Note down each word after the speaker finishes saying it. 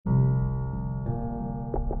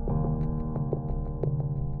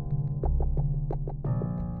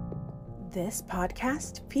This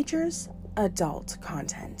podcast features adult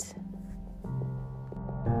content.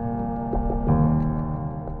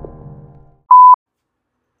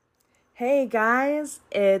 Hey guys,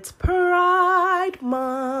 it's Pride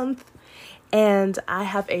Month, and I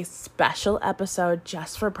have a special episode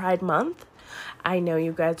just for Pride Month. I know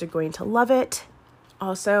you guys are going to love it.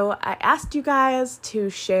 Also, I asked you guys to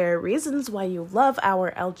share reasons why you love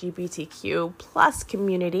our LGBTQ plus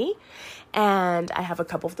community, and I have a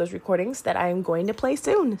couple of those recordings that I'm going to play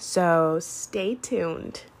soon, so stay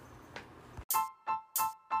tuned.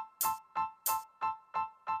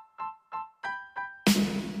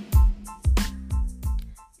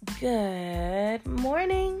 Good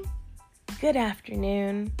morning, good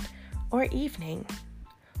afternoon, or evening,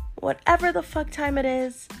 whatever the fuck time it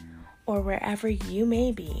is, or wherever you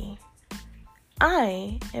may be.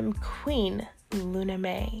 I am Queen Luna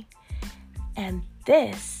May, and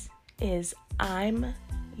this is I'm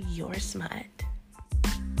Your Smut.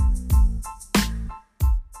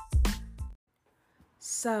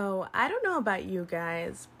 So, I don't know about you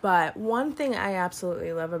guys, but one thing I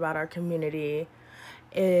absolutely love about our community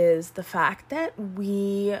is the fact that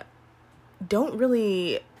we don't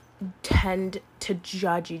really tend to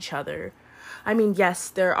judge each other. I mean, yes,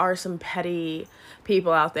 there are some petty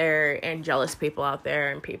people out there and jealous people out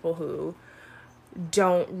there and people who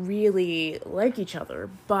don't really like each other.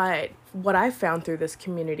 But what I've found through this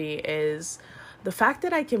community is the fact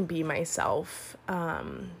that I can be myself.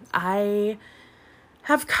 I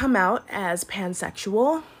have come out as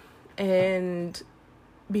pansexual, and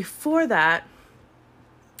before that,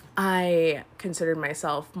 I considered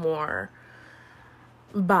myself more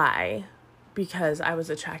bi because I was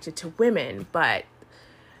attracted to women, but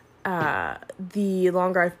the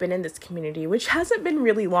longer I've been in this community, which hasn't been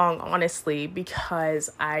really long, honestly,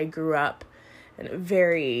 because I grew up in a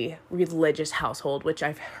very religious household, which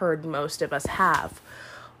I've heard most of us have,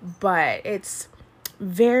 but it's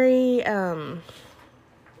very,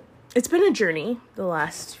 it's been a journey the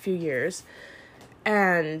last few years,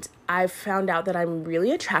 and I've found out that I'm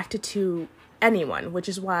really attracted to anyone, which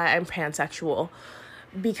is why I'm pansexual.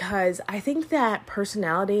 Because I think that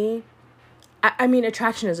personality, I mean,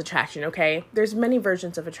 attraction is attraction, okay? There's many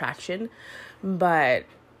versions of attraction, but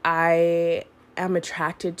I am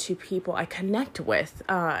attracted to people I connect with.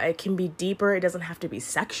 It can be deeper. It doesn't have to be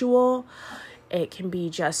sexual. It can be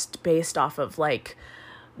just based off of, like,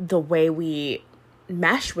 the way we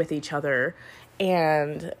mesh with each other.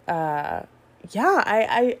 And, I've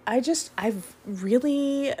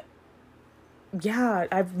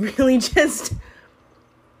really just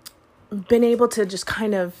been able to just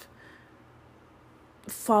kind of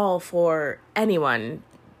fall for anyone,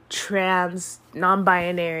 trans,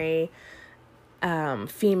 non-binary,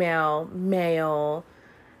 female, male,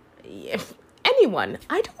 anyone.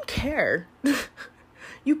 I don't care.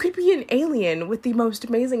 You could be an alien with the most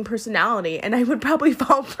amazing personality, and I would probably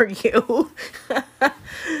fall for you.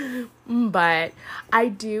 But I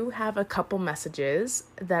do have a couple messages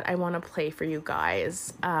that I want to play for you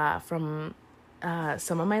guys from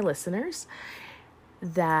some of my listeners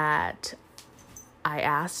that I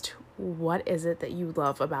asked, what is it that you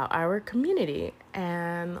love about our community?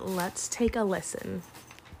 And let's take a listen.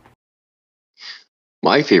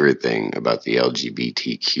 My favorite thing about the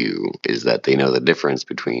LGBTQ is that they know the difference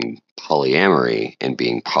between polyamory and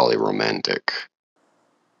being polyromantic.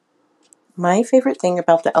 My favorite thing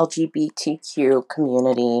about the LGBTQ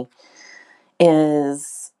community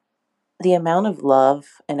is the amount of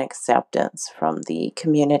love and acceptance from the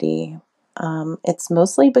community. It's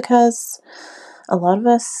mostly because a lot of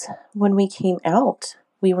us, when we came out,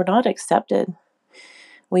 we were not accepted.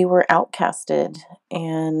 We were outcasted,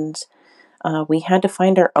 and we had to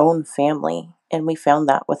find our own family, and we found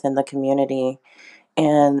that within the community.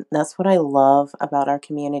 And that's what I love about our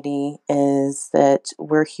community, is that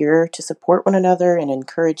we're here to support one another and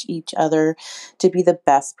encourage each other to be the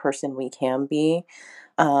best person we can be.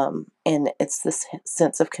 And it's this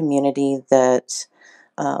sense of community that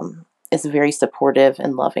is very supportive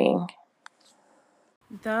and loving.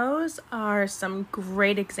 Those are some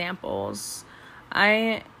great examples.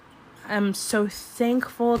 I am so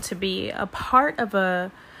thankful to be a part of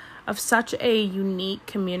such a unique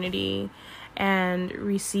community and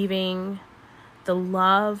receiving the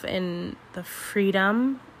love and the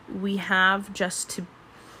freedom we have just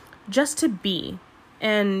to be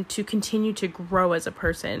and to continue to grow as a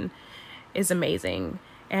person is amazing.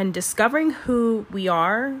 And discovering who we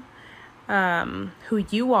are, who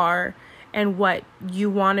you are, and what you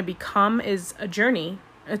want to become is a journey.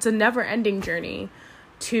 It's a never-ending journey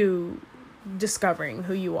to discovering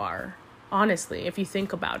who you are. Honestly, if you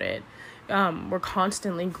think about it, We're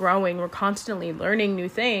constantly growing. We're constantly learning new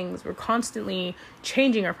things. We're constantly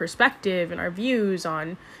changing our perspective and our views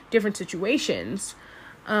on different situations.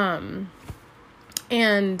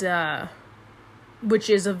 Which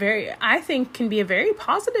is I think can be a very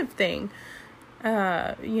positive thing.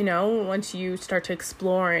 Once you start to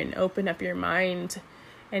explore and open up your mind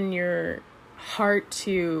and your heart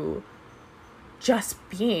to just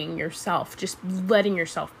being yourself, just letting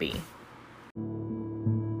yourself be.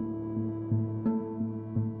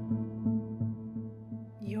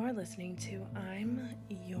 You're listening to I'm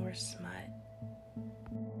Your Smut.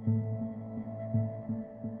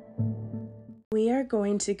 We are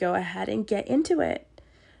going to go ahead and get into it.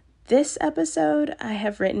 This episode, I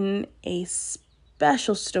have written a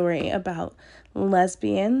special story about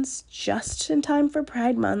lesbians just in time for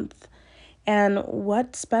Pride Month. And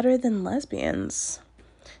what's better than lesbians?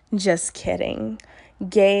 Just kidding.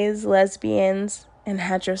 Gays, lesbians, and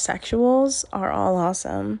heterosexuals are all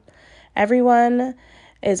awesome. Everyone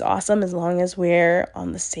is awesome as long as we're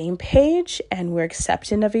on the same page and we're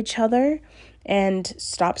accepting of each other and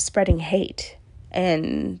stop spreading hate.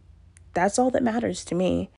 And that's all that matters to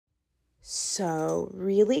me. So,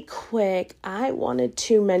 really quick, I wanted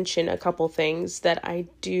to mention a couple things that I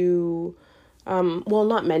do,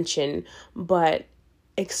 not mention, but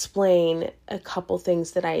explain a couple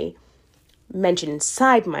things that I mentioned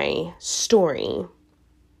inside my story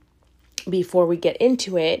before we get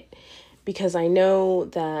into it, because I know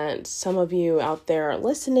that some of you out there are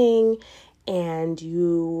listening and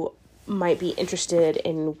you might be interested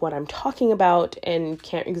in what I'm talking about and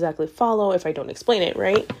can't exactly follow if I don't explain it,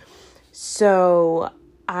 right? So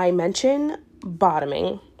I mention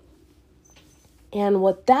bottoming. And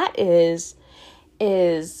what that is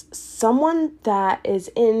someone that is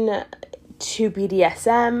into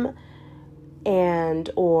BDSM and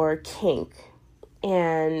or kink.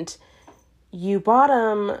 And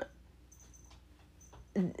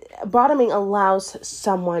bottoming allows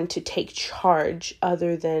someone to take charge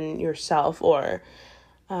other than yourself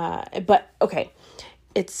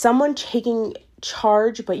it's someone taking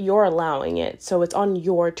charge, but you're allowing it. So it's on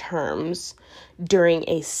your terms during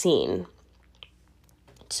a scene.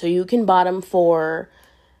 So you can bottom for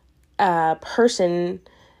a person.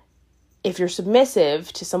 If you're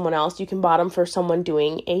submissive to someone else, you can bottom for someone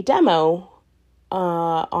doing a demo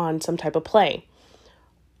on some type of play.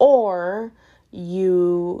 Or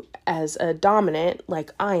you, as a dominant,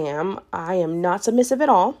 like I am not submissive at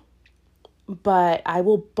all, but I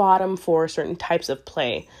will bottom for certain types of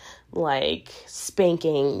play, like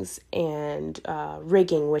spankings and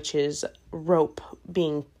rigging, which is rope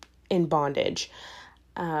being in bondage,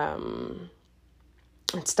 and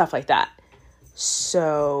stuff like that.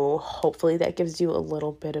 So hopefully that gives you a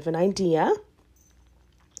little bit of an idea.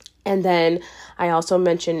 And then I also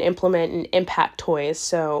mentioned implement and impact toys.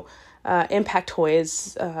 So impact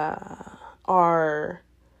toys are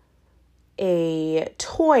a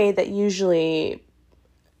toy that usually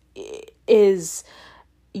is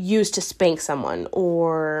used to spank someone,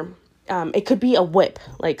 or it could be a whip.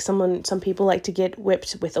 Like some people like to get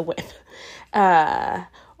whipped with a whip,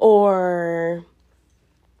 or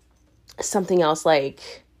something else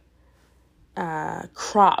like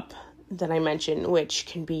crop that I mentioned, which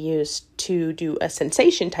can be used to do a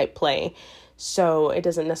sensation type play, so it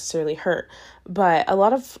doesn't necessarily hurt. But a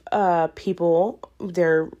lot of people,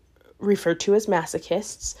 they're referred to as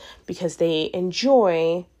masochists because they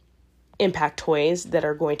enjoy impact toys that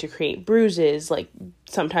are going to create bruises. Like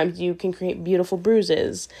sometimes you can create beautiful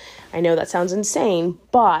bruises. I know that sounds insane,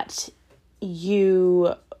 but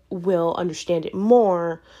you will understand it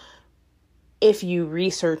more if you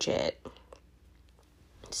research it.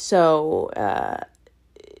 So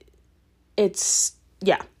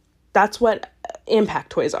that's what impact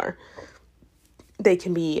toys are. They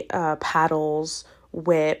can be paddles,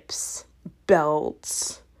 whips,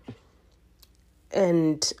 belts,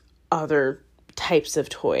 and other types of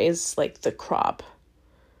toys like the crop.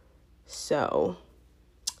 So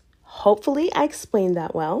hopefully I explained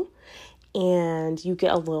that well, and you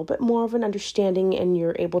get a little bit more of an understanding and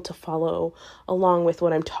you're able to follow along with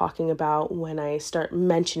what I'm talking about when I start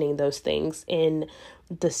mentioning those things in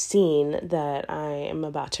the scene that I am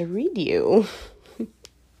about to read you.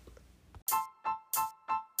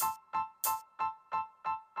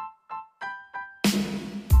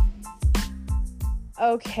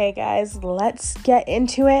 Okay, guys, let's get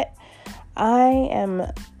into it. I am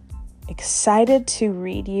excited to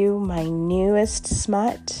read you my newest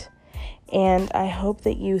smut, and I hope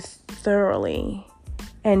that you thoroughly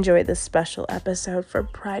enjoy this special episode for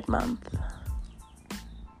Pride Month.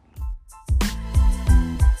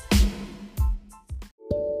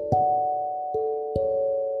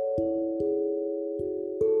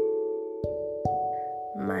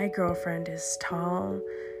 girlfriend is tall,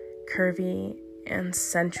 curvy, and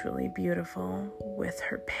sensually beautiful with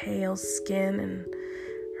her pale skin and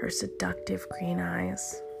her seductive green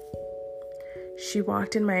eyes. She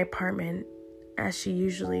walked in my apartment, as she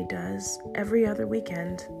usually does, every other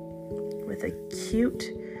weekend, with a cute,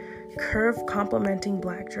 curve complementing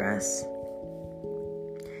black dress,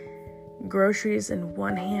 groceries in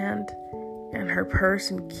one hand, and her purse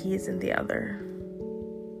and keys in the other.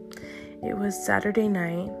 It was Saturday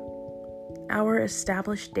night, our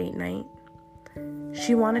established date night.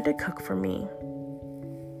 She wanted to cook for me.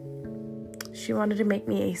 She wanted to make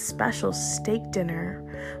me a special steak dinner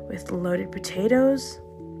with loaded potatoes,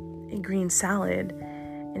 a green salad,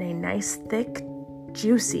 and a nice, thick,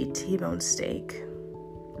 juicy T-bone steak.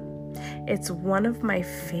 It's one of my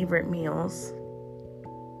favorite meals.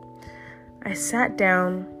 I sat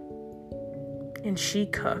down and she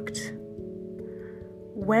cooked.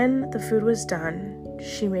 When the food was done,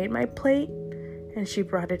 she made my plate and she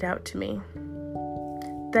brought it out to me.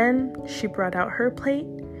 Then she brought out her plate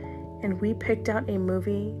and we picked out a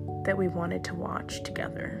movie that we wanted to watch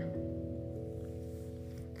together.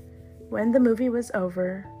 When the movie was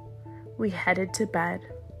over, we headed to bed.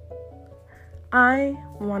 I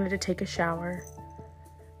wanted to take a shower,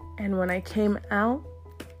 and when I came out,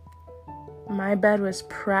 my bed was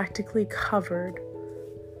practically covered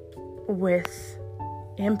with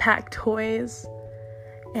impact toys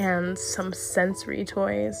and some sensory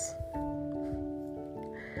toys.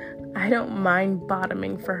 I don't mind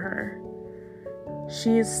bottoming for her.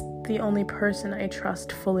 She's the only person I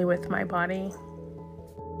trust fully with my body.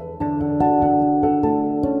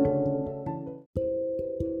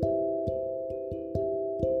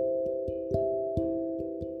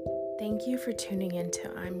 Thank you for tuning into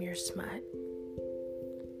I'm Your Smut.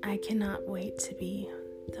 I cannot wait to be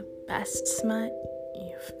the best smut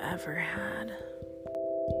you've ever had.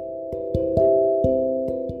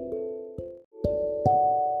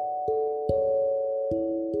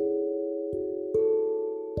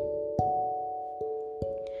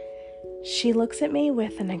 She looks at me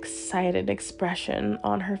with an excited expression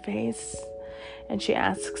on her face, and she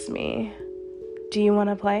asks me, "Do you want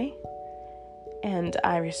to play?" And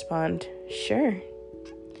I respond, "Sure."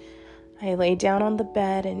 I lay down on the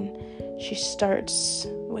bed and she starts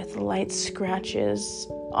with light scratches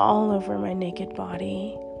all over my naked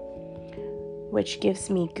body, which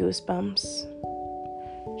gives me goosebumps.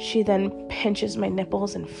 She then pinches my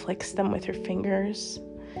nipples and flicks them with her fingers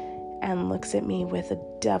and looks at me with a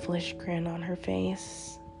devilish grin on her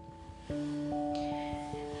face.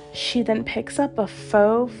 She then picks up a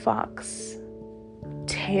faux fox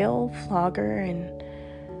tail flogger and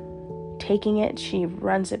taking it, she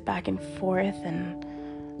runs it back and forth and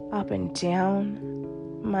up and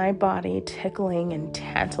down, my body tickling and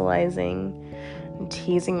tantalizing and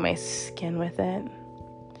teasing my skin with it,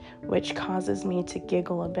 which causes me to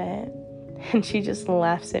giggle a bit, and she just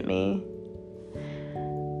laughs at me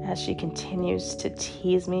as she continues to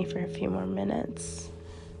tease me for a few more minutes.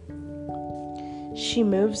 She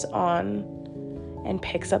moves on and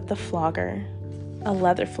picks up the flogger, a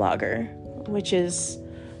leather flogger, which is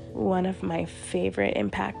one of my favorite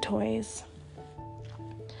impact toys.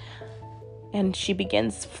 And she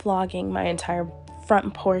begins flogging my entire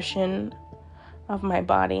front portion of my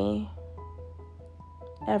body.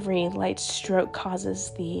 Every light stroke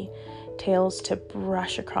causes the tails to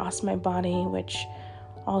brush across my body, which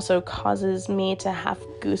also causes me to have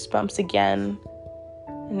goosebumps again.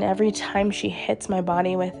 And every time she hits my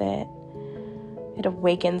body with it, it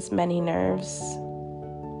awakens many nerves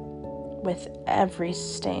with every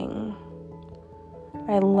sting.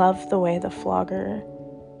 I love the way the flogger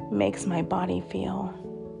makes my body feel.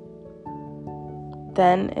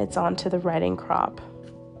 Then it's on to the riding crop,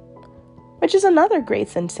 which is another great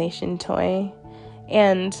sensation toy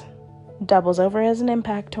and doubles over as an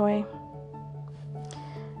impact toy.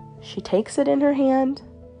 She takes it in her hand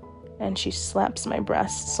and she slaps my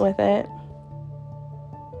breasts with it.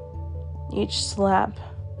 Each slap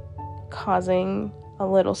causing a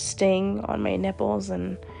little sting on my nipples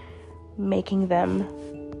and making them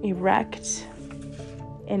erect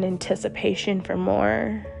in anticipation for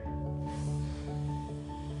more.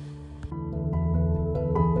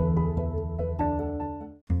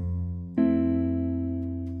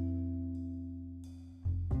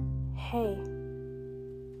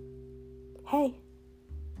 Hey.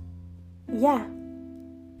 Yeah.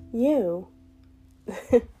 You.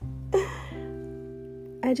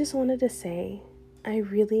 I just wanted to say, I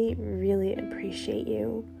really, really appreciate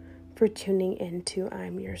you for tuning into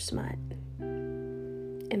I'm Your Smut.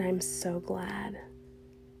 And I'm so glad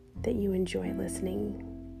that you enjoy listening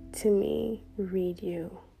to me read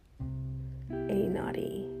you a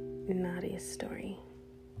naughty story.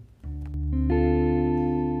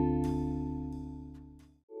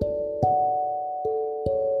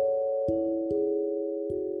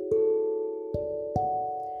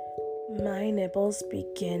 My nipples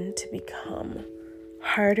begin to become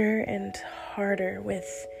harder and harder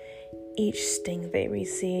with each sting they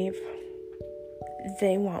receive.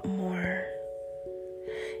 They want more.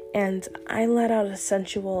 And I let out a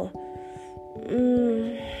sensual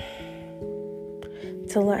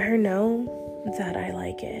to let her know that I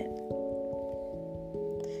like it.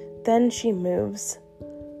 Then she moves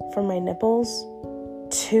from my nipples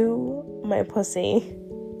to my pussy,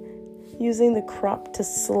 using the crop to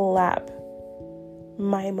slap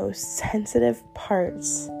my most sensitive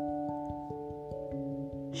parts.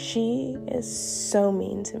 She is so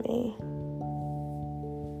mean to me.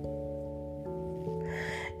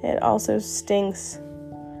 It also stings,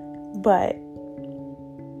 but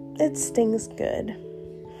it stings good.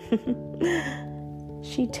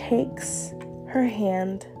 She takes her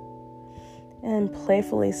hand and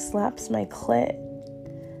playfully slaps my clit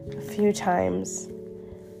a few times,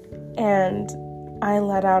 and I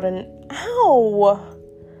let out an ow,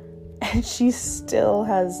 and she still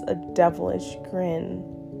has a devilish grin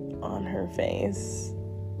on her face.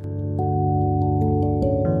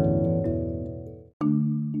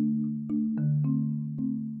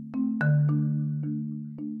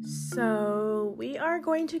 So we are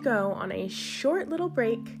going to go on a short little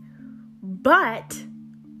break, but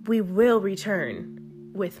we will return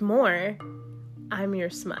with more I'm Your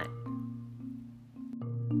Smut.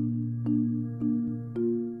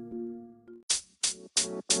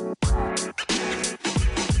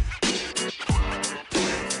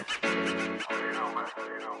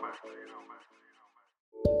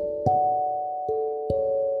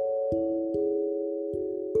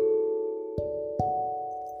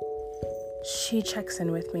 She checks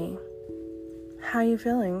in with me. How you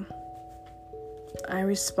feeling? I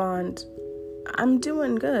respond, I'm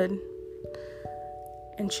doing good.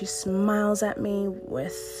 And she smiles at me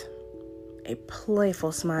with a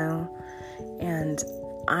playful smile, and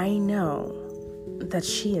I know that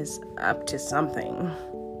she is up to something.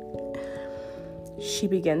 She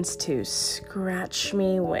begins to scratch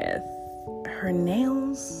me with her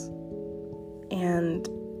nails and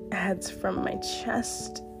heads from my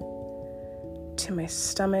chest to my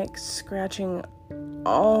stomach, scratching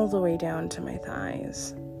all the way down to my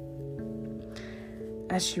thighs.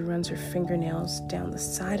 As she runs her fingernails down the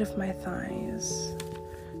side of my thighs,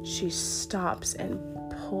 she stops and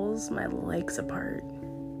pulls my legs apart.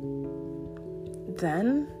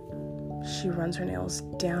 Then she runs her nails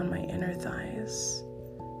down my inner thighs.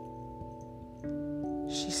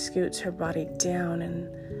 She scoots her body down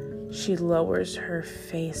and she lowers her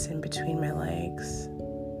face in between my legs.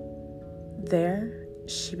 There,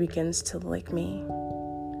 she begins to lick me,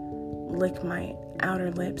 lick my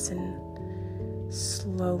outer lips, and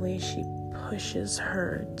slowly she pushes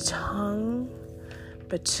her tongue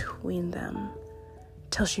between them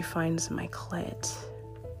till she finds my clit.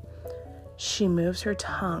 She moves her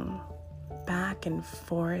tongue back and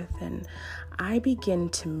forth, and I begin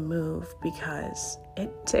to move because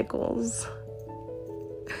it tickles.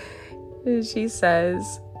 She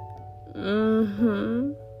says,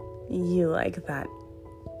 you like that,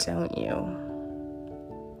 don't you?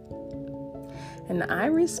 And I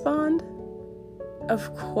respond,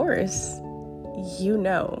 of course, you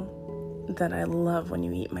know that I love when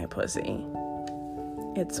you eat my pussy.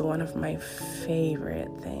 It's one of my favorite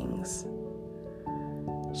things.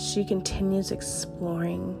 She continues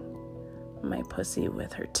exploring my pussy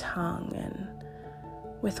with her tongue, and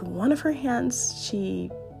with one of her hands, she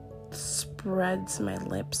spreads my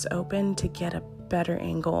lips open to get a better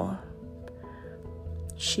angle.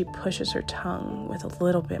 She pushes her tongue with a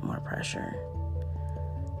little bit more pressure,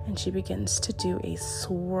 and she begins to do a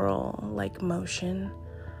swirl-like motion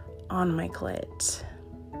on my clit.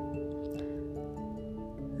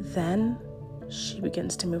 Then she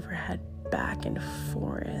begins to move her head back and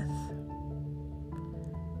forth,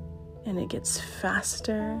 and it gets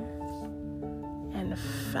faster and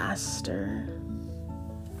faster.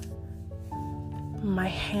 My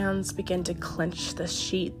hands begin to clench the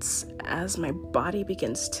sheets as my body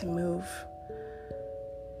begins to move.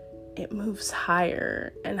 It moves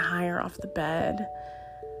higher and higher off the bed.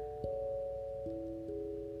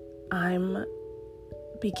 I'm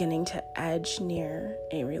beginning to edge near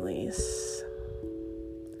a release.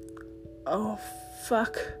 Oh,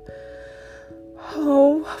 fuck.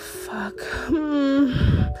 Oh, fuck.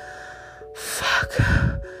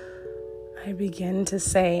 Fuck. I begin to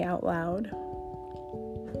say out loud.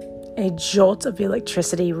 A jolt of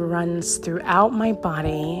electricity runs throughout my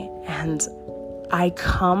body and I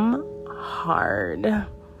come hard.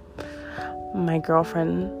 My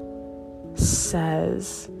girlfriend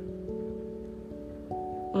says,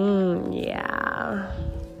 yeah.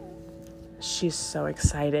 She's so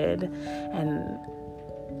excited, and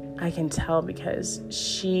I can tell because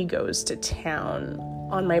she goes to town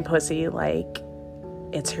on my pussy like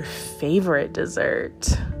it's her favorite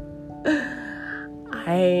dessert.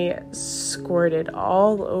 I squirted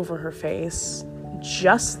all over her face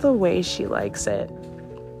just the way she likes it.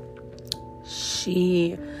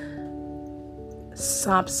 She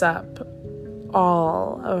sops up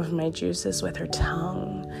all of my juices with her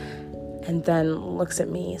tongue and then looks at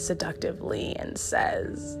me seductively and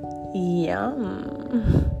says,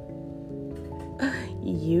 "Yum.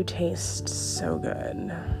 You taste so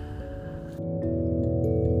good."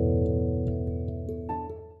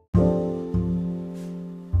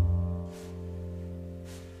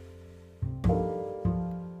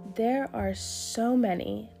 There are so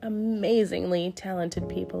many amazingly talented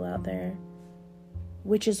people out there,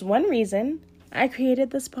 which is one reason I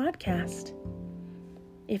created this podcast.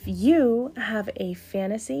 If you have a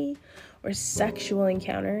fantasy or sexual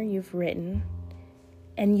encounter you've written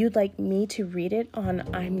and you'd like me to read it on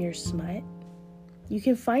I'm Your Smut, you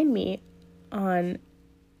can find me on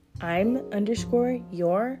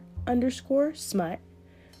I'm_your_smut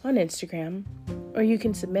on Instagram, or you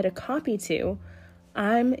can submit a copy to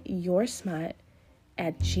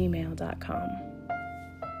I'mYourSmut@gmail.com.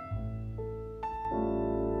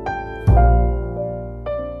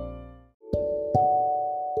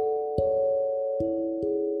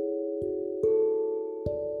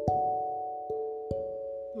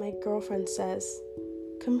 My girlfriend says,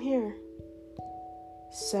 "Come here."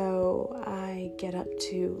 So I get up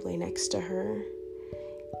to lay next to her,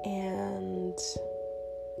 and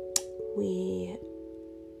we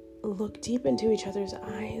look deep into each other's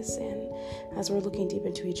eyes, and as we're looking deep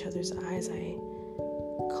into each other's eyes, I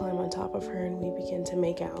climb on top of her and we begin to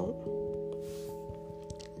make out.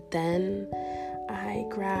 Then I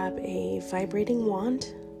grab a vibrating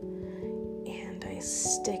wand and I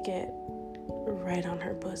stick it right on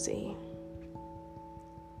her pussy.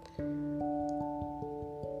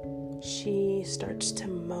 She starts to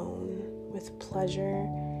moan with pleasure,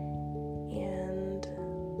 and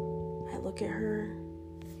I look at her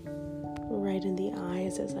right in the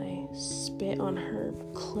eyes as I spit on her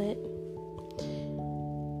clit.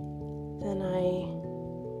 Then I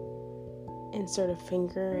insert a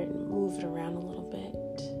finger and move it around a little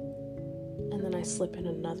bit, and then I slip in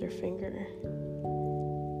another finger,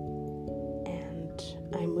 and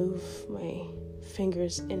I move my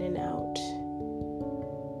fingers in and out,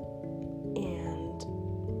 and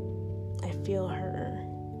I feel her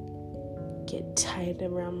get tight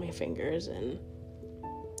around my fingers, and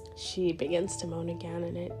she begins to moan again,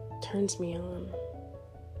 and it turns me on.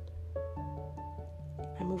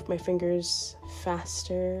 I move my fingers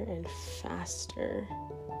faster and faster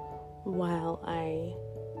while I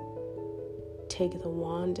take the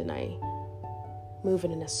wand and I move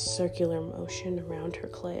it in a circular motion around her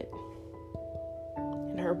clit.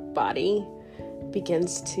 And her body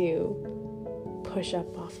begins to push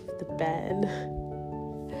up off of the bed.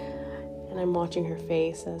 And I'm watching her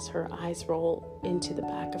face as her eyes roll into the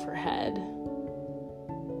back of her head.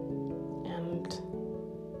 And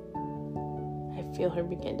I feel her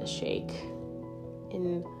begin to shake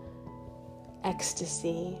in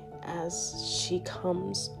ecstasy as she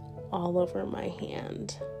comes all over my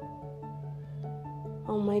hand.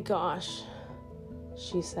 "Oh my gosh,"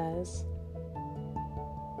 she says.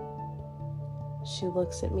 She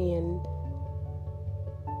looks at me and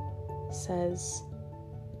says,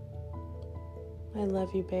 "I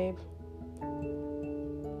love you, babe."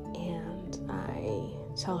 And I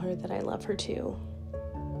tell her that I love her too.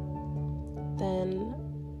 Then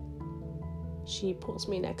she pulls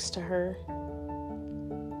me next to her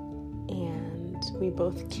and we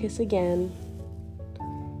both kiss again,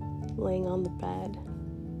 laying on the bed,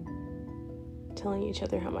 telling each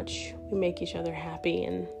other how much we make each other happy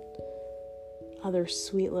and other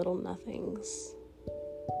sweet little nothings.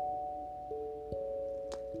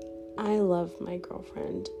 I love my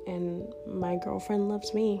girlfriend, and my girlfriend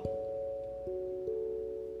loves me.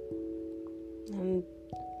 And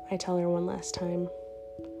I tell her one last time,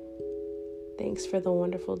 thanks for the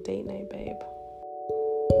wonderful date night, babe.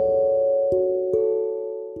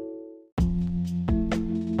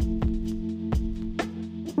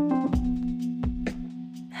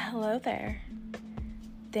 Hello there.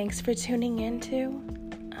 Thanks for tuning in to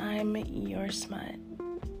I'm Your Smut,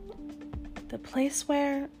 the place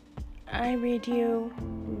where I read you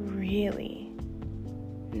really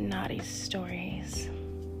naughty stories.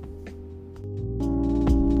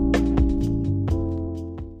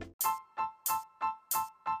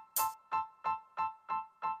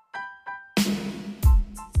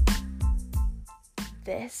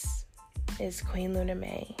 This is Queen Luna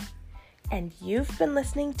May, and you've been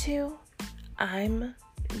listening to I'm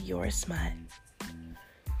Your Smut.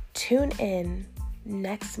 Tune in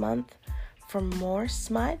next month for more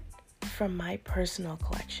smut from my personal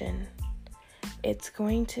collection. It's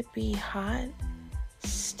going to be hot,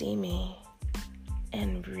 steamy,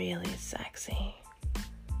 and really sexy.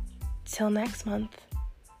 Till next month,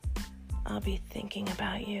 I'll be thinking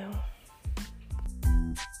about you.